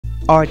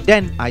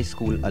Ardenne High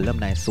School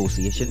Alumni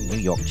Association New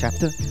York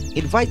chapter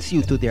invites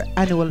you to their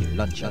annual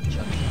luncheon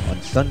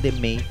on Sunday,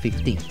 May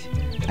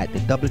 15th at the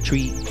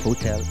DoubleTree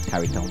Hotel,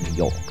 TarryTown, New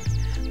York.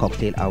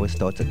 Cocktail hour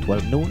starts at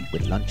 12 noon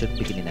with luncheon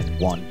beginning at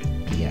 1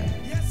 p.m.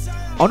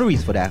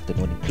 Honorees for the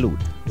afternoon include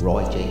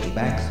Roy J.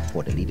 Ebanks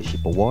for the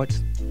Leadership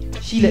Awards,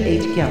 Sheila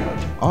H.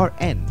 Campbell,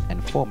 RN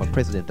and former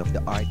president of the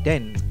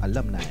Ardenne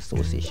Alumni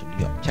Association New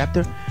York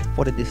chapter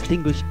for the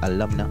Distinguished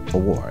Alumna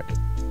Award,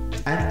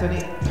 An-thony,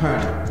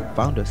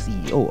 founder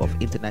CEO of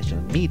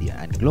International Media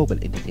and Global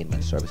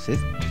Entertainment Services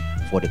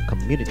for the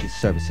Community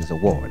Services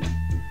Award.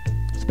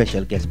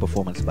 Special guest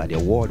performance by the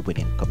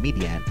award-winning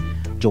comedian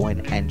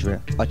Joan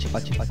Andrea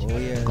Hutchinson.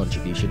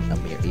 Contribution a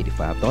mere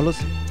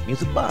 $85.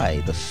 Music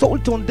by the Soul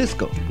Tone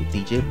Disco with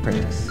DJ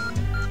Prentice.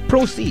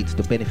 Proceeds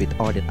to benefit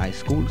Ardenne High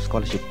School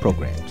scholarship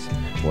programs.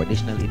 For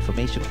additional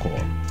information, call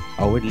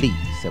Howard Lee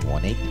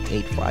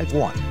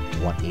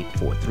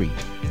 718-851-1843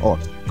 or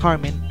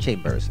Carmen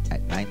Chambers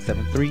at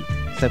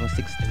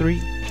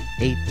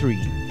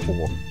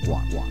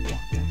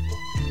 973-763-8341.